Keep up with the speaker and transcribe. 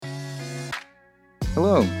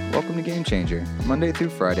Hello, welcome to Game Changer. Monday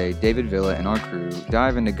through Friday, David Villa and our crew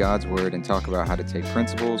dive into God's Word and talk about how to take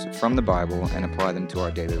principles from the Bible and apply them to our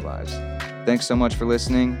daily lives. Thanks so much for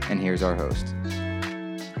listening, and here's our host.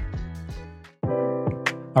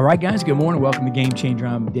 All right, guys, good morning. Welcome to Game Changer.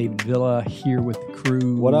 I'm David Villa here with the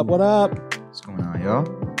crew. What up, what up? What's going on,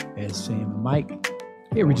 y'all? As Sam and Mike,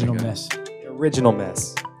 the original mess. The original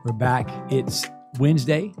mess. We're back. It's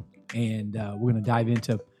Wednesday, and we're going to dive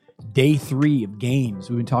into day 3 of games.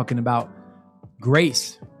 We've been talking about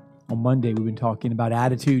grace on Monday. We've been talking about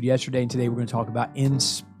attitude yesterday, and today we're going to talk about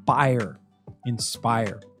inspire.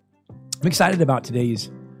 Inspire. I'm excited about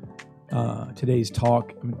today's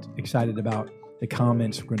talk. I'm excited about the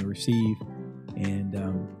comments we're going to receive, and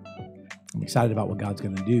I'm excited about what God's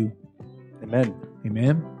going to do. Amen.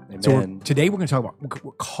 Amen. Amen. So today we're going to talk about,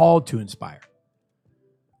 we're called to inspire.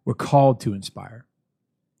 We're called to inspire.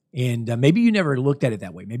 And maybe you never looked at it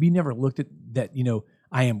that way. Maybe you never looked at that,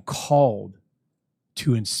 I am called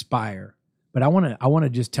to inspire. But I want to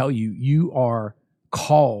just tell you, you are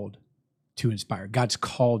called to inspire. God's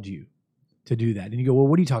called you to do that. And you go, well,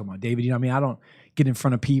 what are you talking about, David? I don't get in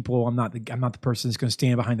front of people. I'm not the person that's going to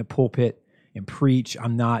stand behind the pulpit and preach.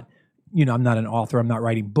 I'm not an author. I'm not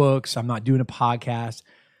writing books. I'm not doing a podcast.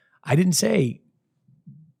 I didn't say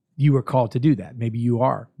you were called to do that. Maybe you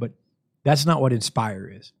are, but that's not what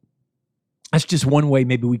inspire is. That's just one way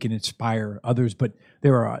maybe we can inspire others, but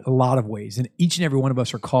there are a lot of ways, and each and every one of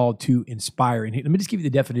us are called to inspire. And let me just give you the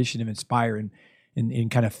definition of inspire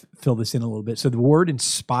and kind of fill this in a little bit. So the word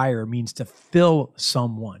inspire means to fill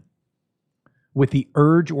someone with the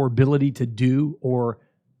urge or ability to do or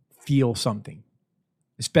feel something,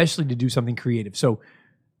 especially to do something creative. So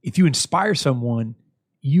if you inspire someone,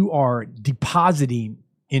 you are depositing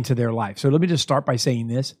into their life. So let me just start by saying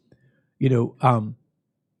this.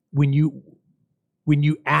 When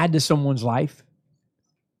you add to someone's life,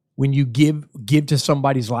 when you give to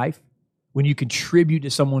somebody's life, when you contribute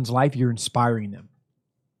to someone's life, you're inspiring them.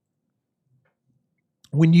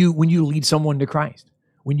 When you lead someone to Christ,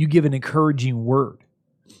 when you give an encouraging word,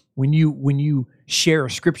 when you share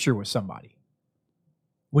a scripture with somebody,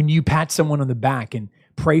 when you pat someone on the back and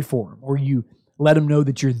pray for them, or you let them know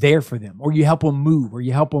that you're there for them, or you help them move, or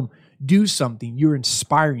you help them do something, you're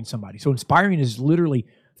inspiring somebody. So inspiring is literally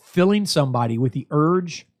filling somebody with the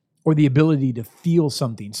urge or the ability to feel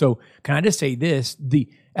something. So can I just say this?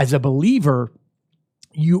 As a believer,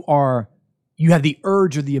 you have the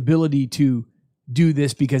urge or the ability to do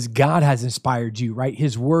this because God has inspired you, right?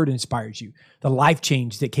 His word inspires you. The life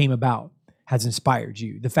change that came about has inspired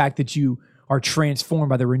you. The fact that you are transformed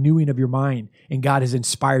by the renewing of your mind and God has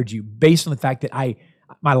inspired you based on the fact that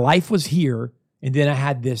my life was here and then I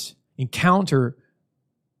had this encounter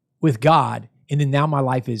with God, and then now my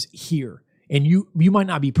life is here. And you might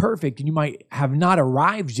not be perfect and you might have not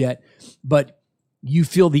arrived yet, but you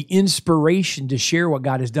feel the inspiration to share what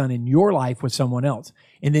God has done in your life with someone else.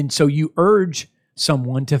 And then so you urge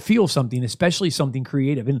someone to feel something, especially something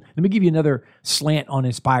creative. And let me give you another slant on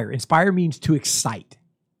inspire. Inspire means to excite.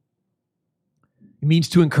 It means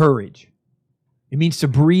to encourage. It means to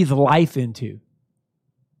breathe life into.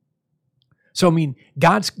 So,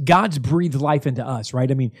 God's breathed life into us,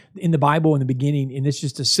 right? In the Bible, in the beginning, and it's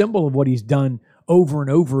just a symbol of what he's done over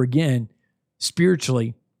and over again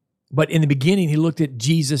spiritually. But in the beginning, he looked at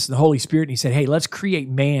Jesus and the Holy Spirit and he said, hey, let's create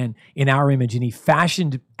man in our image. And he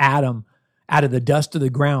fashioned Adam out of the dust of the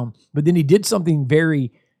ground. But then he did something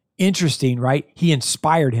very interesting, right? He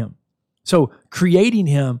inspired him. So creating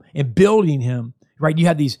him and building him, right? You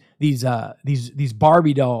had these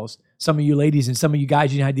Barbie dolls. Some of you ladies and some of you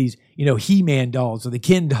guys, you had these, He-Man dolls or the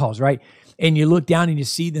Ken dolls, right? And you look down and you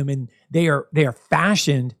see them and they are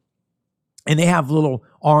fashioned and they have little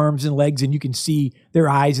arms and legs and you can see their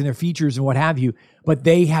eyes and their features and what have you, but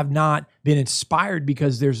they have not been inspired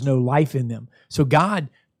because there's no life in them. So God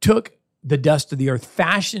took the dust of the earth,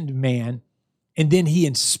 fashioned man, and then he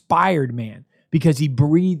inspired man because he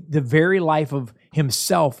breathed the very life of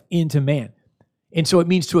himself into man. And so it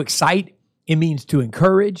means to excite, it means to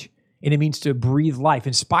encourage, and it means to breathe life.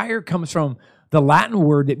 Inspire comes from the Latin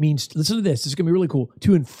word that means, listen to this is going to be really cool,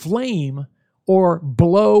 to inflame or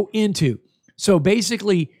blow into. So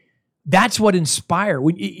basically, that's what inspire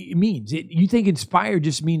it means. You think inspire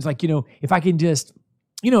just means like, if I can just,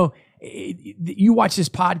 you watch this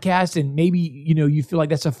podcast and maybe, you feel like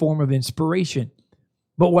that's a form of inspiration.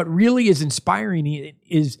 But what really is inspiring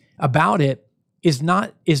is about it is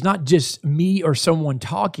not just me or someone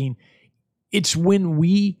talking. It's when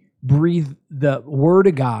we breathe the word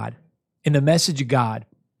of God and the message of God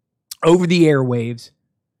over the airwaves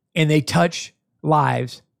and they touch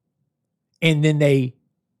lives and then they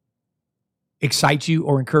excite you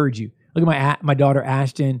or encourage you. Look at my daughter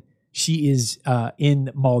Ashton. She is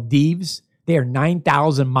in Maldives. They are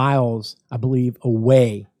 9,000 miles, I believe,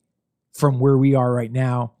 away from where we are right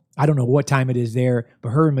now. I don't know what time it is there, but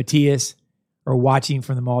her and Matthias are watching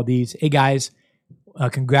from the Maldives. Hey guys,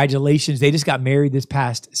 congratulations! They just got married this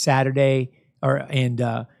past Saturday, and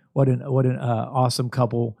what an awesome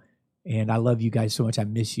couple. And I love you guys so much. I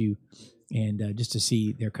miss you, and just to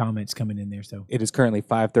see their comments coming in there. So It is currently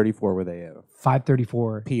 5:34 where they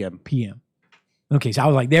 5:34 p.m. Okay, so I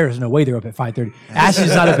was like, there's no way they're up at 5:30.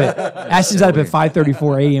 Ashton's not up at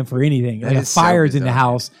 5:34 a.m. for anything. That Like a is so fire's in the bizarre.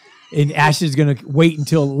 house, and Ashton's gonna wait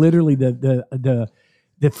until literally the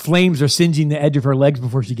flames are singeing the edge of her legs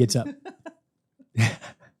before she gets up.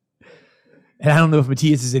 And I don't know if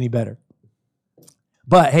Matthias is any better.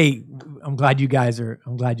 But hey, I'm glad you guys are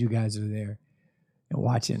there and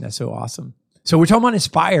watching. That's so awesome. So we're talking about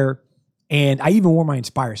Inspire, and I even wore my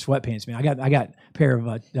Inspire sweatpants, man. I got a pair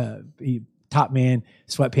of Top Man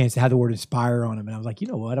sweatpants that had the word Inspire on them, and I was like, you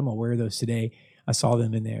know what? I'm gonna wear those today. I saw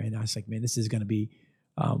them in there, and I was like, man, this is gonna be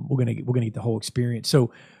we're gonna get the whole experience.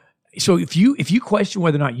 So if you question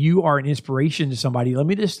whether or not you are an inspiration to somebody, let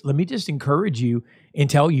me just encourage you and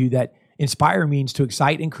tell you that Inspire means to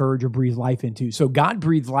excite, encourage, or breathe life into. So God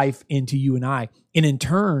breathed life into you and I, and in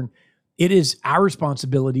turn, it is our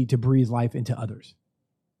responsibility to breathe life into others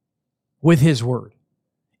with His word.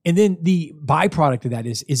 And then the byproduct of that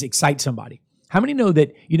is excite somebody. How many know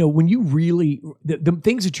that, when you really, the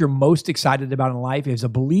things that you're most excited about in life as a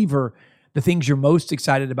believer, the things you're most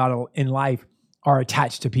excited about in life are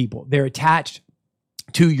attached to people. They're attached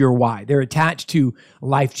to your why. They're attached to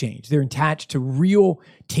life change. They're attached to real,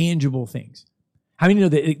 tangible things. How many know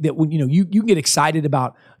that when you can get excited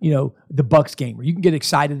about the Bucks game, or you can get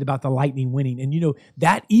excited about the Lightning winning, and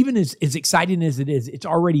that even as exciting as it is, it's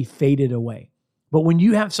already faded away. But when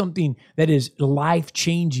you have something that is life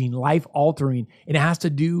changing, life altering, and it has to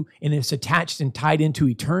do, and it's attached and tied into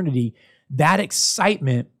eternity, that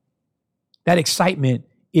excitement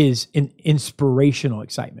is an inspirational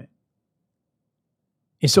excitement.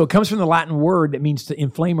 And so it comes from the Latin word that means to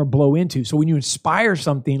inflame or blow into. So when you inspire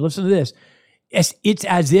something, listen to this, it's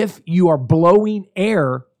as if you are blowing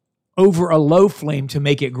air over a low flame to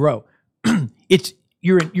make it grow.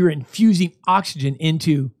 You're infusing oxygen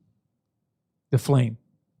into the flame.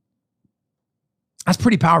 That's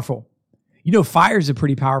pretty powerful. Fire is a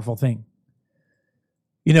pretty powerful thing.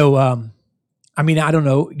 I don't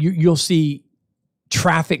know. You'll see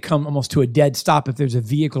traffic come almost to a dead stop if there's a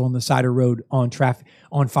vehicle on the side of the road on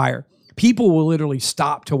fire. People will literally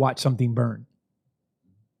stop to watch something burn.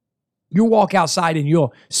 You'll walk outside and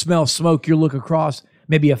you'll smell smoke. You'll look across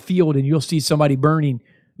maybe a field and you'll see somebody burning,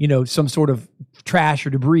 some sort of trash or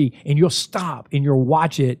debris, and you'll stop and you'll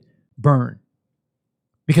watch it burn.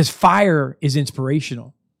 Because fire is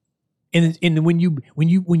inspirational. And when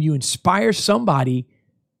you inspire somebody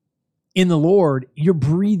in the Lord, you're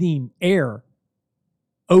breathing air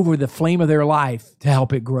over the flame of their life to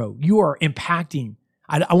help it grow. You are impacting.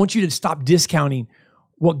 I want you to stop discounting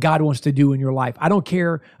what God wants to do in your life. I don't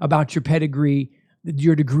care about your pedigree.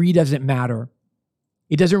 Your degree doesn't matter.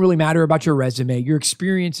 It doesn't really matter about your resume. Your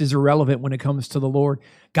experience is irrelevant when it comes to the Lord.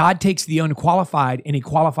 God takes the unqualified and He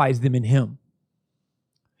qualifies them in Him.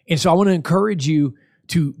 And so I want to encourage you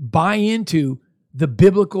to buy into the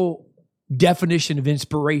biblical definition of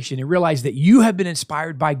inspiration and realize that you have been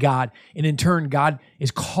inspired by God, and in turn, God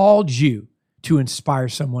has called you to inspire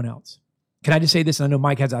someone else. Can I just say this? And I know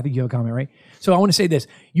Mike has, I think you have a comment, right? So I want to say this.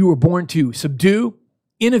 You were born to subdue,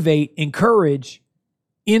 innovate, encourage,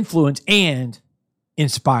 influence, and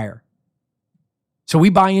inspire. So we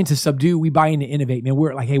buy into subdue, we buy into innovate. Man,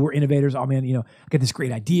 we're like, hey, we're innovators. Oh man, I got this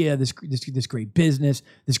great idea, this great business,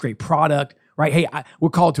 this great product, right? Hey, we're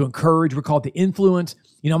called to encourage, we're called to influence.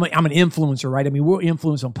 I'm an influencer, right? I mean, we're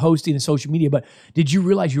influenced on posting and social media, but did you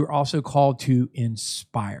realize you were also called to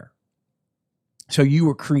inspire? So you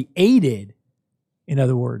were created, in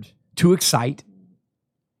other words, to excite.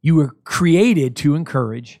 You were created to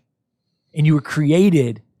encourage, and you were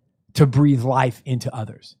created to breathe life into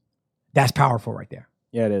others. That's powerful right there.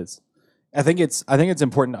 Yeah, it is. I think it's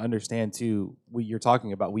important to understand too what you're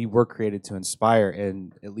talking about. We were created to inspire,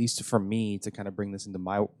 and at least for me, to kind of bring this into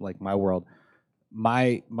my world,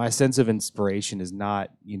 my sense of inspiration is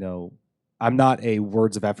not, I'm not a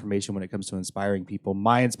words of affirmation when it comes to inspiring people.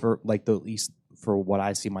 At least for what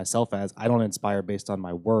I see myself as, I don't inspire based on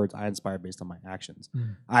my words. I inspire based on my actions.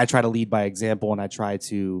 Mm. I try to lead by example, and I try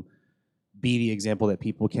to be the example that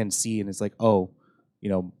people can see, and it's like, oh,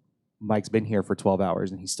 Mike's been here for 12 hours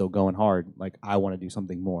and he's still going hard. Like, I want to do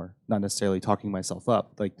something more, not necessarily talking myself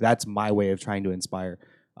up. Like, that's my way of trying to inspire.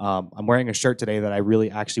 I'm wearing a shirt today that I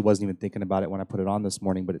really actually wasn't even thinking about it when I put it on this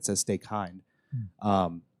morning, but it says "Stay kind."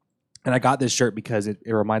 And I got this shirt because it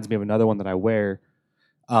reminds me of another one that I wear.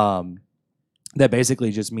 That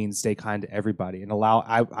basically just means stay kind to everybody and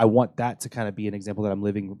I want that to kind of be an example that I'm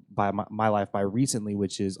living by my life by recently,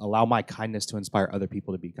 which is allow my kindness to inspire other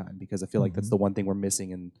people to be kind, because I feel like that's the one thing we're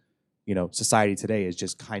missing in, society today is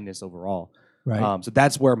just kindness overall. Right. So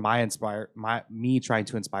that's where me trying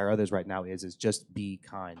to inspire others right now is just be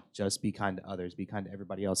kind to others, be kind to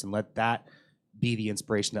everybody else, and let that be the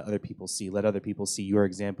inspiration that other people see. Let other people see your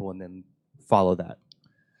example and then follow that.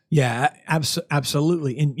 Yeah,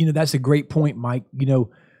 absolutely. And, that's a great point, Mike.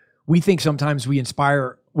 We think sometimes we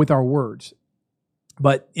inspire with our words,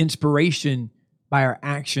 but inspiration by our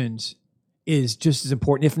actions is just as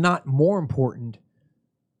important, if not more important,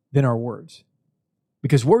 than our words.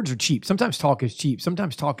 Because words are cheap. Sometimes talk is cheap.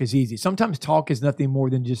 Sometimes talk is easy. Sometimes talk is nothing more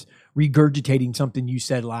than just regurgitating something you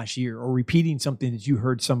said last year or repeating something that you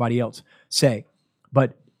heard somebody else say.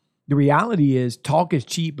 But the reality is talk is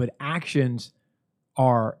cheap, but actions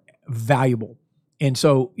are valuable. And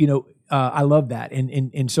so, I love that.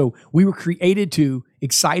 And so we were created to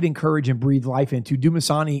excite, encourage, and breathe life into.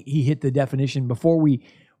 Dumasani, he hit the definition before we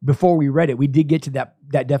read it. We did get to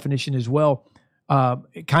that definition as well,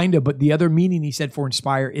 kind of. But the other meaning he said for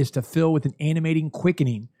inspire is to fill with an animating,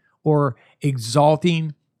 quickening, or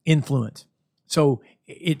exalting influence. So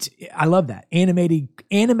I love that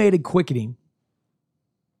animated quickening.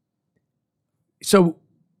 So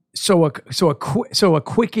a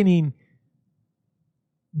quickening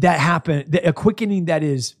that happened, a quickening that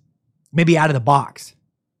is maybe out of the box,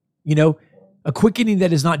 a quickening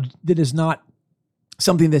that is not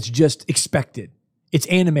something that's just expected. It's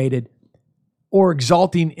animated or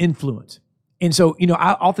exalting influence. And so,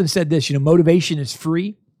 I often said this, motivation is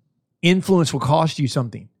free. Influence will cost you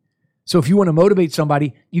something. So if you want to motivate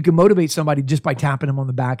somebody, you can motivate somebody just by tapping them on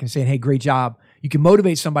the back and saying, hey, great job. You can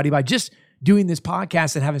motivate somebody by just doing this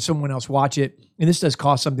podcast and having someone else watch it. And this does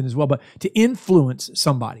cost something as well, but to influence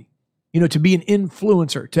somebody, to be an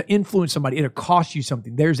influencer, to influence somebody, it'll cost you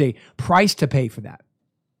something. There's a price to pay for that.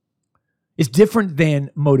 It's different than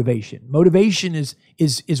motivation. Motivation is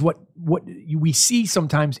what we see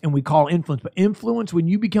sometimes and we call influence. But influence, when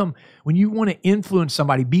you want to influence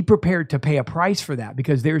somebody, be prepared to pay a price for that,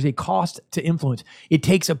 because there's a cost to influence. It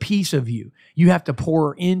takes a piece of you. You have to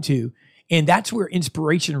pour into. And that's where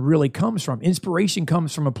inspiration really comes from. Inspiration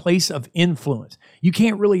comes from a place of influence. You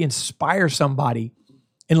can't really inspire somebody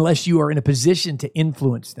unless you are in a position to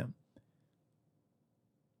influence them.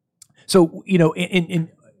 So,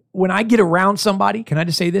 when I get around somebody, can I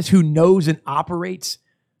just say this, who knows and operates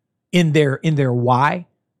in their why,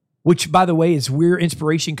 which, by the way, is where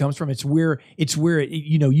inspiration comes from. It's where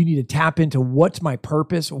you need to tap into what's my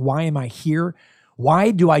purpose? Why am I here?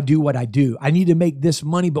 Why do I do what I do? I need to make this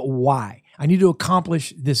money, but why? I need to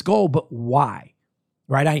accomplish this goal, but why?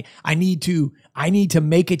 Right? I need to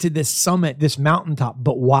make it to this summit, this mountaintop,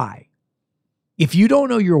 but why? If you don't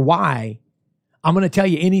know your why, I'm going to tell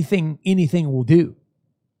you anything will do.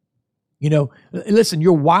 Listen,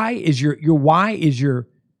 your why is your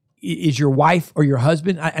wife or your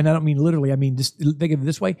husband. And I don't mean literally. I mean, just think of it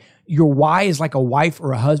this way. Your why is like a wife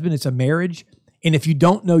or a husband. It's a marriage. And if you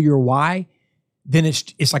don't know your why, then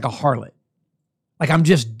it's like a harlot. Like I'm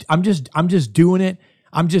just doing it.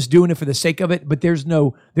 I'm just doing it for the sake of it, but there's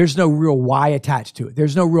no real why attached to it.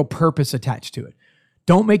 There's no real purpose attached to it.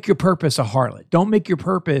 Don't make your purpose a harlot.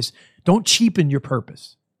 Don't cheapen your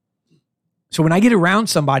purpose. So when I get around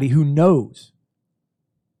somebody who knows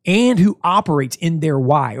and who operates in their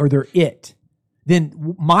why or their it,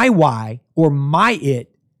 then my why or my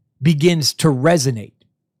it begins to resonate,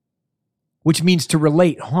 which means to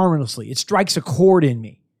relate harmoniously. It strikes a chord in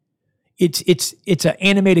me. It's an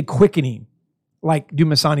animated quickening, like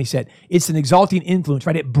Dumasani said. It's an exalting influence,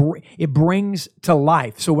 right? It brings to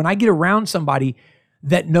life. So when I get around somebody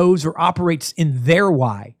that knows or operates in their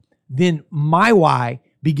why, then my why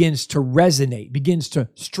begins to resonate, begins to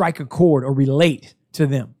strike a chord or relate to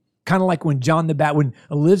them. Kind of like when when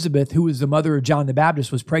Elizabeth, who was the mother of John the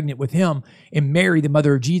Baptist, was pregnant with him, and Mary, the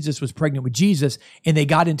mother of Jesus, was pregnant with Jesus, and they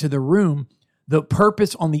got into the room, the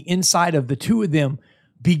purpose on the inside of the two of them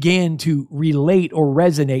began to relate or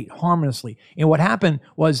resonate harmoniously. And what happened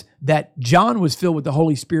was that John was filled with the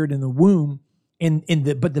Holy Spirit in the womb,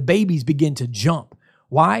 but the babies began to jump.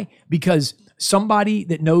 Why? Because somebody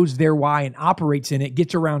that knows their why and operates in it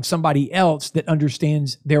gets around somebody else that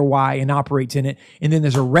understands their why and operates in it. And then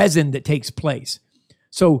there's a resin that takes place.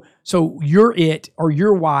 So your it or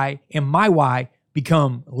your why and my why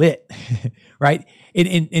become lit, right?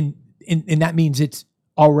 And that means it's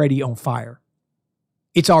already on fire.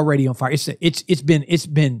 it's already on fire. It's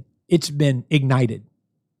been ignited.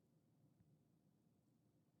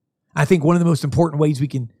 I think one of the most important ways we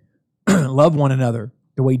can love one another,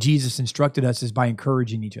 the way Jesus instructed us, is by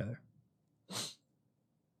encouraging each other.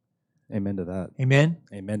 Amen to that. Amen?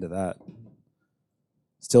 Amen to that.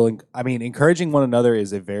 Encouraging one another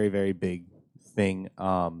is a very, very big thing.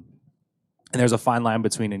 And there's a fine line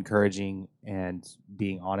between encouraging and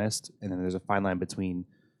being honest. And then there's a fine line between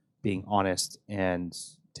being honest and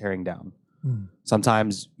tearing down.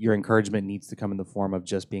 Sometimes your encouragement needs to come in the form of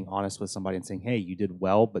just being honest with somebody and saying, hey, you did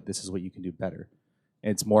well, but this is what you can do better.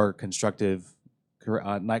 And it's more constructive.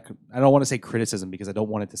 I don't want to say criticism because I don't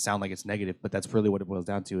want it to sound like it's negative, but that's really what it boils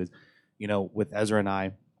down to is, with Ezra and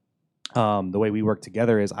I, the way we work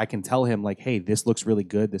together is I can tell him like, hey, this looks really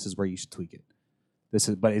good. This is where you should tweak it.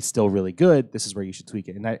 But it's still really good. This is where you should tweak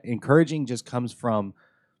it. And that encouraging just comes from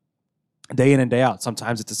day in and day out.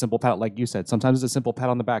 Sometimes it's a simple pat, like you said. Sometimes it's a simple pat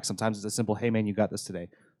on the back. Sometimes it's a simple, hey, man, you got this today.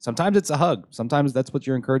 Sometimes it's a hug. Sometimes that's what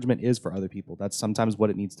your encouragement is for other people. That's sometimes what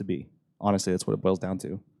it needs to be. Honestly, that's what it boils down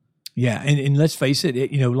to. Yeah, and let's face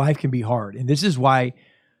it, life can be hard. And this is why,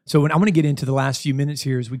 so when I'm going to get into the last few minutes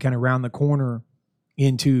here as we kind of round the corner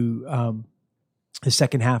into the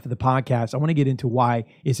second half of the podcast, I want to get into why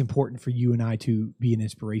it's important for you and I to be an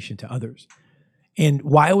inspiration to others. And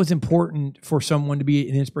why it was important for someone to be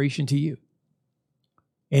an inspiration to you.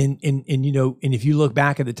 And if you look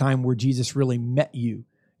back at the time where Jesus really met you,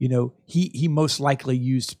 he most likely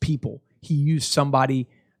used people. He used somebody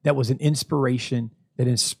that was an inspiration that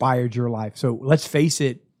inspired your life. So let's face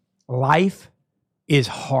it, life is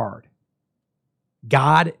hard.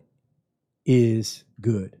 God is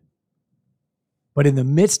good. But in the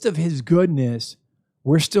midst of his goodness,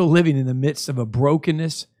 we're still living in the midst of a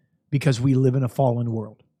brokenness because we live in a fallen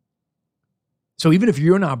world. So even if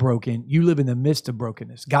you're not broken, you live in the midst of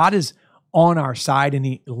brokenness. God is on our side and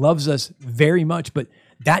he loves us very much, but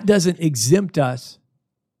that doesn't exempt us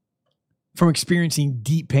from experiencing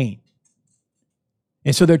deep pain.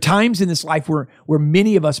 And so there are times in this life where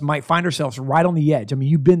many of us might find ourselves right on the edge. I mean,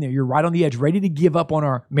 you've been there. You're right on the edge, ready to give up on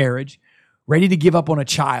our marriage, ready to give up on a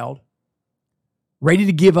child, ready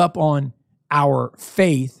to give up on our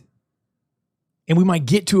faith. And we might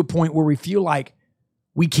get to a point where we feel like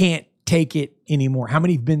we can't take it anymore. How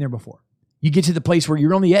many have been there before? You get to the place where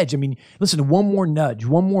you're on the edge. I mean, listen, one more nudge,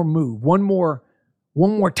 one more move, one more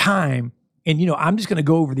time. And, I'm just going to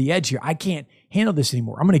go over the edge here. I can't handle this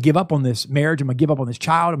anymore. I'm going to give up on this marriage. I'm going to give up on this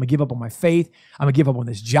child. I'm going to give up on my faith. I'm going to give up on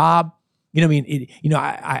this job.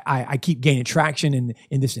 I keep gaining traction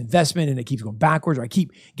in this investment and it keeps going backwards, or I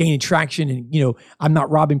keep gaining traction and, I'm not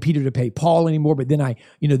robbing Peter to pay Paul anymore, but then I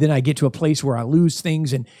get to a place where I lose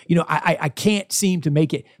things and, I can't seem to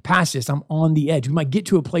make it past this. I'm on the edge. We might get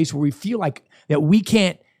to a place where we feel like that we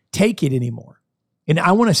can't take it anymore. And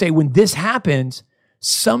I want to say when this happens,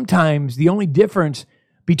 sometimes the only difference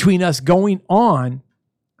between us going on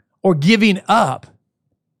or giving up,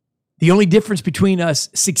 the only difference between us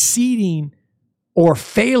succeeding or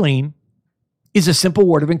failing is a simple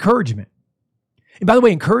word of encouragement. And by the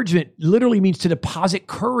way, encouragement literally means to deposit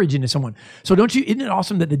courage into someone. So isn't it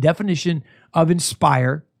awesome that the definition of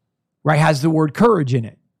inspire, right, has the word courage in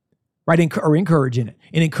it, right, or encourage in it.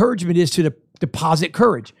 And encouragement is to deposit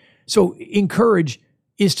courage. So encourage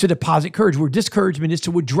is to deposit courage, where discouragement is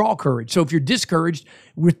to withdraw courage. So if you're discouraged,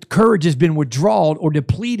 courage has been withdrawn or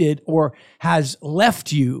depleted or has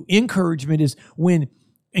left you. Encouragement is when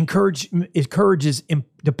courage is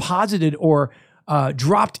deposited or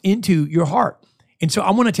dropped into your heart. And so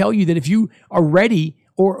I want to tell you that if you are ready,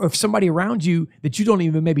 or if somebody around you that you don't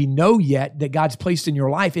even maybe know yet that God's placed in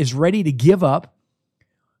your life is ready to give up.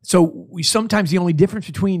 So sometimes the only difference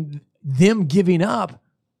between them giving up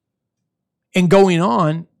and going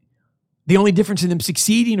on, the only difference in them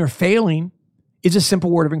succeeding or failing is a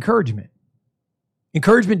simple word of encouragement.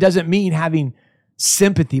 Encouragement doesn't mean having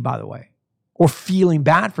sympathy, by the way, or feeling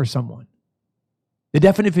bad for someone. The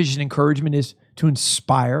definition of encouragement is to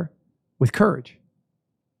inspire with courage,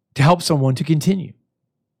 to help someone to continue.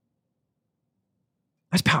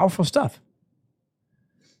 That's powerful stuff.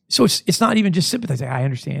 So it's not even just sympathy. I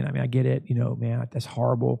understand. I mean, I get it. Man, that's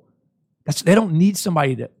horrible. They don't need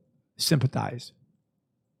somebody to sympathize.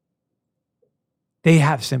 They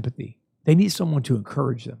have sympathy. They need someone to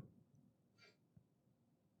encourage them.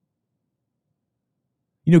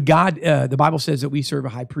 God, the Bible says that we serve a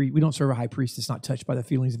high priest. We don't serve a high priest that's not touched by the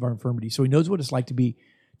feelings of our infirmity. So he knows what it's like to be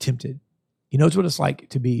tempted. He knows what it's like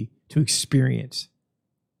to experience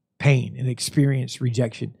pain and experience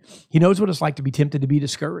rejection. He knows what it's like to be tempted to be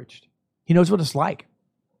discouraged. He knows what it's like.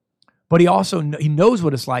 But he knows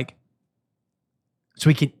what it's like so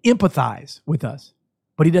he can empathize with us.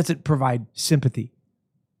 but he doesn't provide sympathy.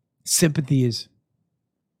 Sympathy is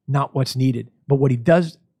not what's needed, but what he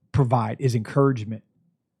does provide is encouragement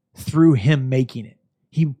through him making it.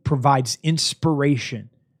 He provides inspiration.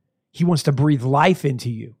 He wants to breathe life into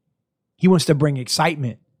you. He wants to bring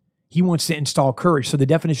excitement. He wants to install courage. So the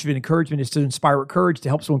definition of encouragement is to inspire with courage, to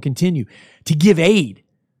help someone continue, to give aid,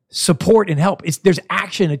 support, and help. There's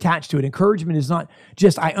action attached to it. Encouragement is not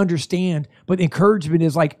just, I understand, but encouragement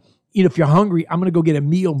is like, if you're hungry, I'm going to go get a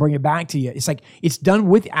meal and bring it back to you. It's like, it's done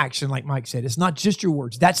with action, like Mike said. It's not just your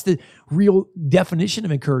words. That's the real definition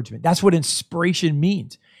of encouragement. That's what inspiration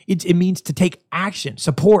means. It means to take action,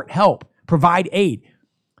 support, help, provide aid.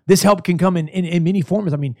 This help can come in many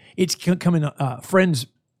forms. I mean, it can come in friends'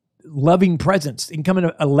 loving presence. It can come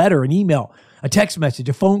in a letter, an email, a text message,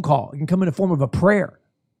 a phone call. It can come in the form of a prayer.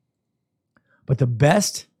 But the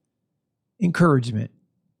best encouragement,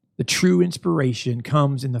 the true inspiration,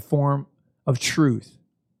 comes in the form of truth,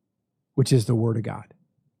 which is the Word of God.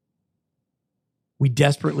 We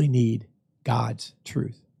desperately need God's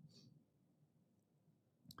truth.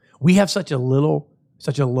 We have such a low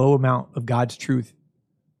amount of God's truth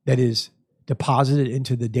that is deposited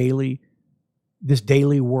into this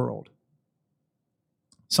daily world.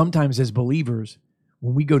 Sometimes as believers,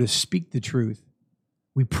 when we go to speak the truth,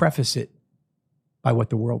 we preface it by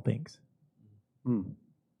what the world thinks.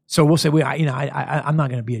 So we'll say, I'm not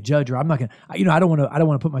going to be a judge, or I'm not going to, I don't want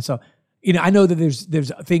to put myself, I know that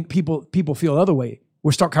there's I think people feel the other way.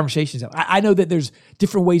 We'll start conversations out. I know that there's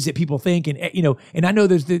different ways that people think, and I know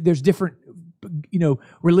there's different,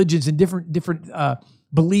 religions and different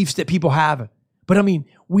beliefs that people have. But I mean,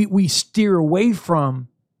 we steer away from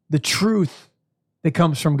the truth that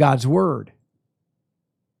comes from God's word,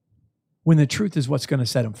 when the truth is what's going to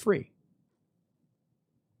set them free.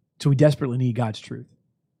 So we desperately need God's truth.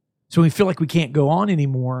 So we feel like we can't go on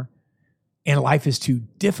anymore and life is too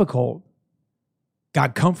difficult.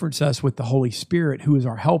 God comforts us with the Holy Spirit, who is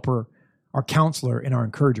our helper, our counselor, and our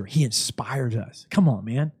encourager. He inspires us. Come on,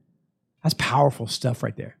 man. That's powerful stuff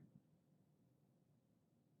right there.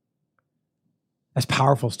 That's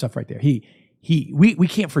powerful stuff right there. We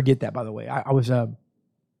can't forget that, by the way. I was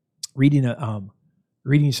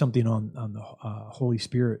reading something on the Holy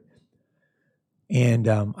Spirit, and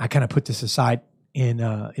I kind of put this aside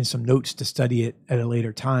in some notes to study it at a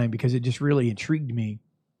later time because it just really intrigued me.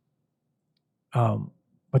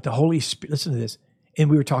 But the Holy Spirit, listen to this. And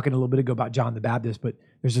we were talking a little bit ago about John the Baptist, but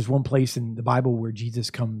there's this one place in the Bible where Jesus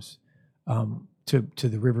comes to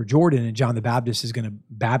the River Jordan, and John the Baptist is going to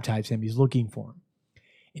baptize him. He's looking for him.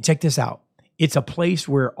 And check this out. It's a place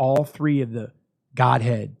where all three of the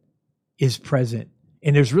Godhead is present.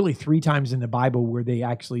 And there's really 3 times in the Bible where they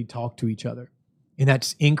actually talk to each other. And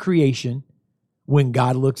that's in creation, when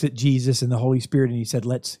God looks at Jesus and the Holy Spirit and he said,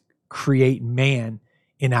 let's create man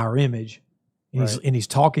in our image. And, right. he's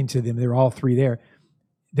talking to them. They're all 3 there.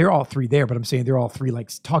 They're all 3 there, but I'm saying they're all 3 like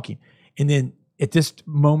talking. And then at this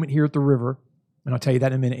moment here at the river, and I'll tell you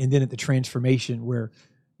that in a minute, and then at the transformation where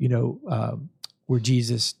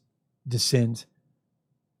Jesus descends,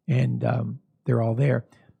 and they're all there.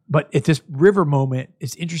 But at this river moment,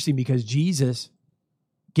 it's interesting because Jesus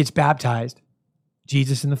gets baptized.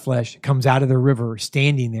 Jesus in the flesh comes out of the river,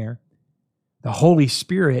 standing there. The Holy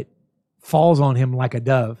Spirit falls on him like a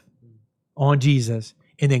dove, on Jesus.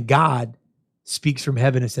 And then God speaks from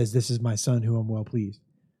heaven and says, this is my son who I'm well pleased.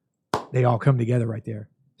 They all come together right there.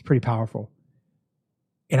 It's pretty powerful.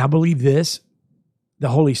 And I believe this, the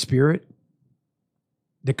Holy Spirit,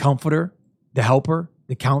 the comforter, the helper,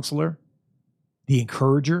 the counselor, the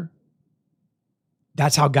encourager,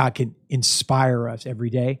 that's how God can inspire us every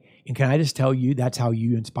day. And can I just tell you, that's how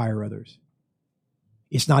you inspire others.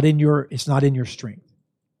 It's not in your strength.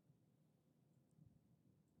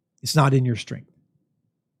 It's not in your strength.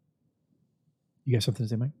 You got something to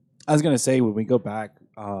say, Mike? I was going to say, when we go back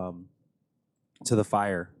to the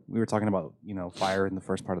fire, we were talking about, fire in the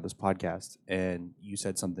first part of this podcast, and you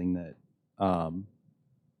said something that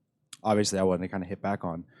obviously I wanted to kind of hit back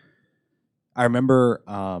on. I remember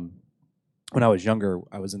when I was younger,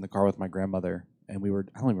 I was in the car with my grandmother, and I don't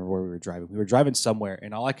remember where we were driving. We were driving somewhere,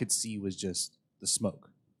 and all I could see was just the smoke.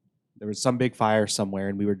 There was some big fire somewhere,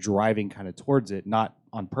 and we were driving kind of towards it, not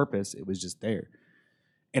on purpose. It was just there.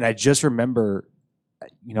 And I just remember,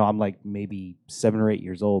 I'm like maybe 7 or 8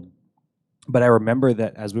 years old, but I remember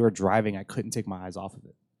that as we were driving, I couldn't take my eyes off of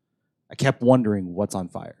it. I kept wondering, what's on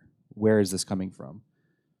fire? Where is this coming from?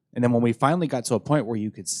 And then when we finally got to a point where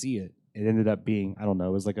you could see it, it ended up being, I don't know,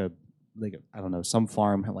 it was like some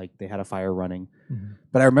farm, like they had a fire running. Mm-hmm.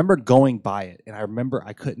 But I remember going by it, and I remember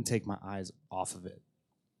I couldn't take my eyes off of it.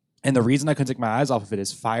 And the reason I couldn't take my eyes off of it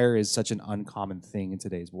is fire is such an uncommon thing in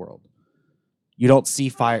today's world. You don't see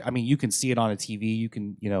fire. I mean, you can see it on a TV. You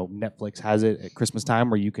can, Netflix has it at Christmas time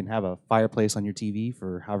where you can have a fireplace on your TV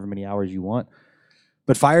for however many hours you want.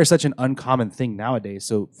 But fire is such an uncommon thing nowadays.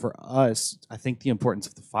 So for us, I think the importance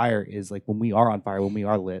of the fire is like when we are on fire, when we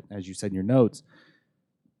are lit, as you said in your notes,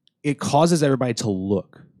 it causes everybody to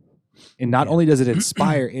look. And not only does it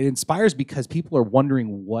inspires because people are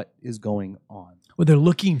wondering what is going on. Well, they're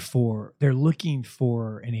looking for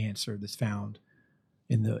an answer that's found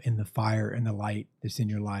in the fire and the light that's in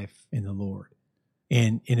your life in the Lord,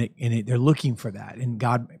 and they're looking for that, and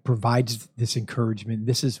God provides this encouragement.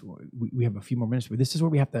 This is we have a few more minutes, but this is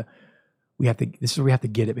where we have to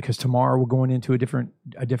get it, because tomorrow we're going into a different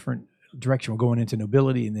direction. We're going into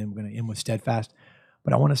nobility, and then we're going to end with steadfast.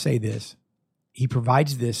 But I want to say this: He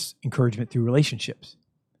provides this encouragement through relationships.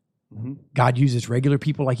 Mm-hmm. God uses regular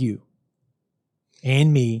people like you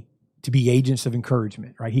and me to be agents of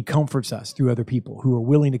encouragement, right? He comforts us through other people who are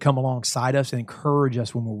willing to come alongside us and encourage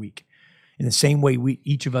us when we're weak. In the same way,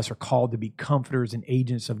 each of us are called to be comforters and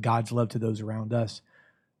agents of God's love to those around us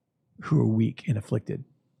who are weak and afflicted.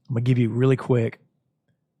 I'm going to give you really quick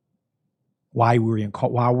why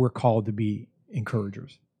we're called to be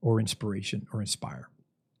encouragers or inspiration or inspire.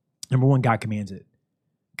 Number one, God commands it.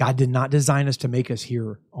 God did not design us to make us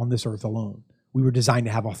here on this earth alone. We were designed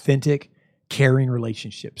to have authentic, caring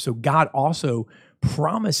relationships. So God also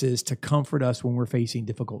promises to comfort us when we're facing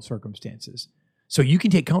difficult circumstances. So you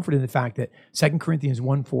can take comfort in the fact that 2 Corinthians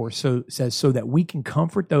 1:4 says, so that we can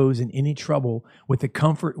comfort those in any trouble with the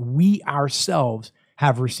comfort we ourselves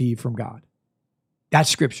have received from God. That's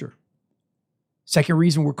scripture. Second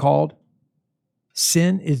reason we're called,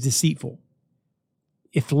 sin is deceitful.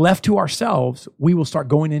 If left to ourselves, we will start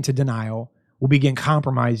going into denial. We'll begin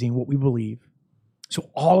compromising what we believe. So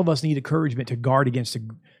all of us need encouragement to guard against the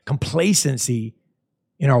complacency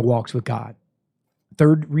in our walks with God.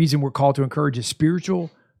 Third reason we're called to encourage is spiritual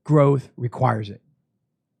growth requires it.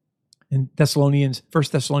 In 1 Thessalonians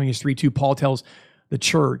 3:2, Paul tells the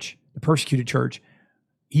church, the persecuted church,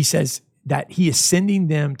 he says that he is sending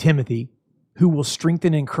them Timothy, who will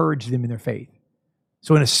strengthen and encourage them in their faith.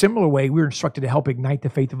 So in a similar way, we're instructed to help ignite the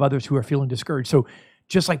faith of others who are feeling discouraged. So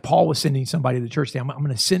just like Paul was sending somebody to the church, I'm going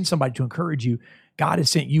to send somebody to encourage you. God has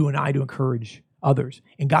sent you and I to encourage others.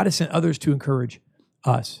 And God has sent others to encourage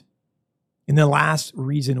us. And the last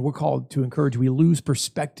reason we're called to encourage, we lose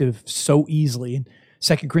perspective so easily. In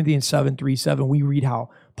 2 Corinthians 7:3-7, we read how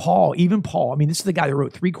Paul, this is the guy that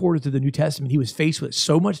wrote 3/4 of the New Testament. He was faced with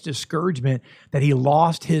so much discouragement that he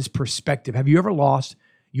lost his perspective. Have you ever lost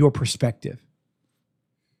your perspective?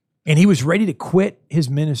 And he was ready to quit his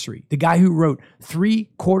ministry. The guy who wrote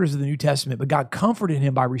 3/4 of the New Testament, but God comforted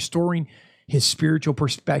him by restoring his spiritual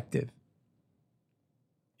perspective.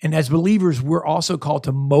 And as believers, we're also called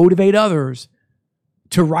to motivate others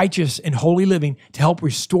to righteous and holy living, to help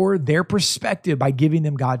restore their perspective by giving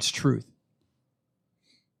them God's truth.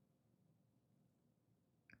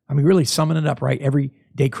 I mean, really summing it up, right?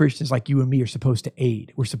 Everyday Christians like you and me are supposed to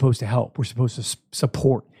aid. We're supposed to help. We're supposed to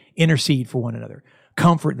support, intercede for one another,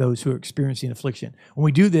 comfort those who are experiencing affliction. When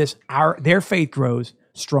we do this, their faith grows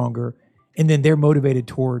stronger, and then they're motivated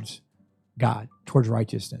towards God, towards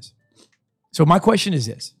righteousness. So my question is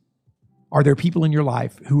this: are there people in your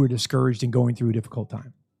life who are discouraged and going through a difficult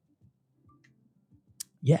time?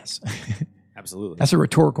 Yes. Absolutely. That's a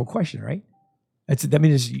rhetorical question, right? That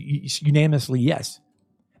means unanimously yes.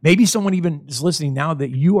 Maybe someone even is listening now that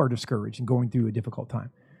you are discouraged and going through a difficult time.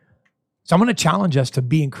 So I'm going to challenge us to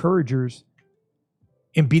be encouragers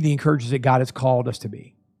and be the encouragers that God has called us to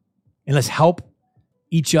be. And let's help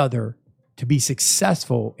each other to be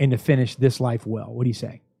successful and to finish this life well. What do you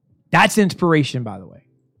say? That's inspiration, by the way.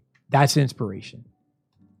 That's inspiration.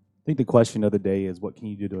 I think the question of the day is, what can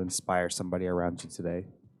you do to inspire somebody around you today?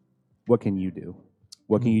 What can you do?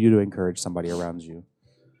 What can you do to encourage somebody around you?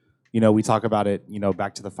 We talk about it,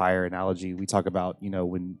 back to the fire analogy. We talk about,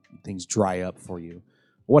 when things dry up for you.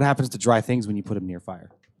 What happens to dry things when you put them near fire?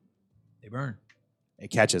 They burn.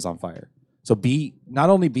 It catches on fire. So not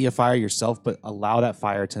only be a fire yourself, but allow that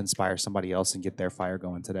fire to inspire somebody else and get their fire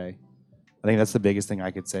going today. I think that's the biggest thing I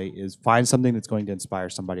could say is find something that's going to inspire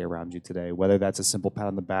somebody around you today, whether that's a simple pat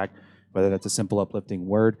on the back, whether that's a simple uplifting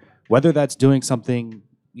word, whether that's doing something,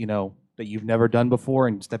 that you've never done before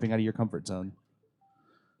and stepping out of your comfort zone.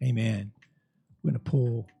 Amen. We're going to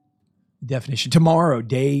pull the definition. Tomorrow,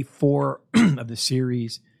 day 4 of the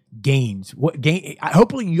series, gains.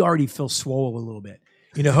 Hopefully you already feel swole a little bit.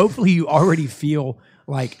 Hopefully you already feel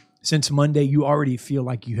like since Monday, you already feel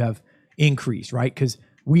like you have increased, right? Because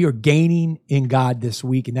we are gaining in God this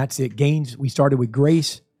week, and that's it. Gains, we started with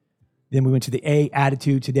grace, Then we went to the A,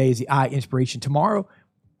 attitude. Today is the I, inspiration. Tomorrow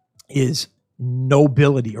is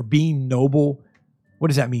nobility or being noble. What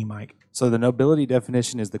does that mean, Mike? So the nobility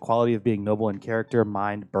definition is the quality of being noble in character,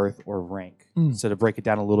 mind, birth, or rank. So to break it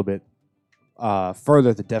down a little bit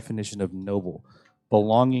further, the definition of noble,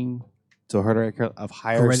 belonging to a hereditary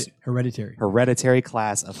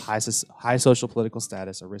class of high social political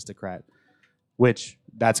status, aristocrat, which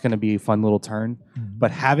that's going to be a fun little turn.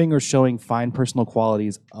 But having or showing fine personal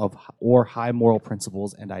qualities or high moral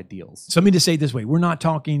principles and ideals. So let me just say it this way: we're not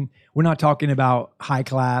talking about high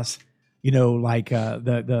class, like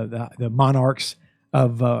the monarchs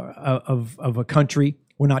of a country.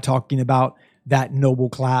 We're not talking about that noble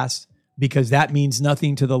class, because that means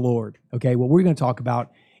nothing to the Lord. Okay, what we're going to talk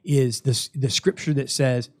about is the scripture that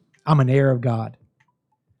says, "I'm an heir of God.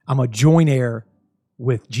 I'm a joint heir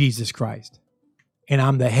with Jesus Christ, and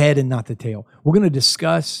I'm the head and not the tail." We're going to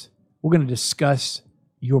discuss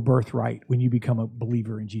your birthright when you become a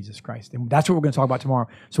believer in Jesus Christ. And that's what we're going to talk about tomorrow.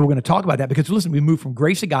 So we're going to talk about that because, listen, we move from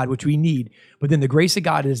grace of God, which we need, but then the grace of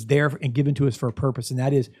God is there and given to us for a purpose. And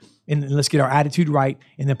that is, and let's get our attitude right.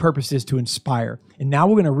 And the purpose is to inspire. And now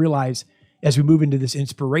we're going to realize as we move into this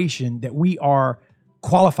inspiration that we are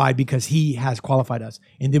qualified because he has qualified us.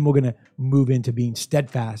 And then we're going to move into being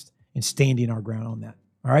steadfast and standing our ground on that.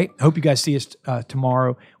 All right. I hope you guys see us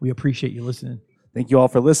tomorrow. We appreciate you listening. Thank you all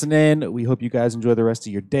for listening. We hope you guys enjoy the rest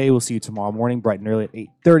of your day. We'll see you tomorrow morning, bright and early at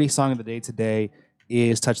 8:30. Song of the day today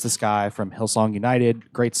is Touch the Sky from Hillsong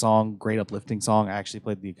United. Great song, great uplifting song. I actually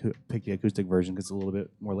picked the acoustic version because it's a little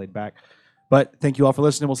bit more laid back. But thank you all for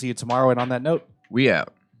listening. We'll see you tomorrow. And on that note, we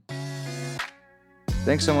out.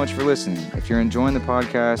 Thanks so much for listening. If you're enjoying the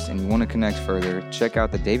podcast and you want to connect further, check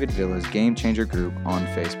out the David Villa's Game Changer group on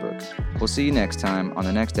Facebook. We'll see you next time on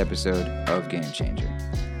the next episode of Game Changer.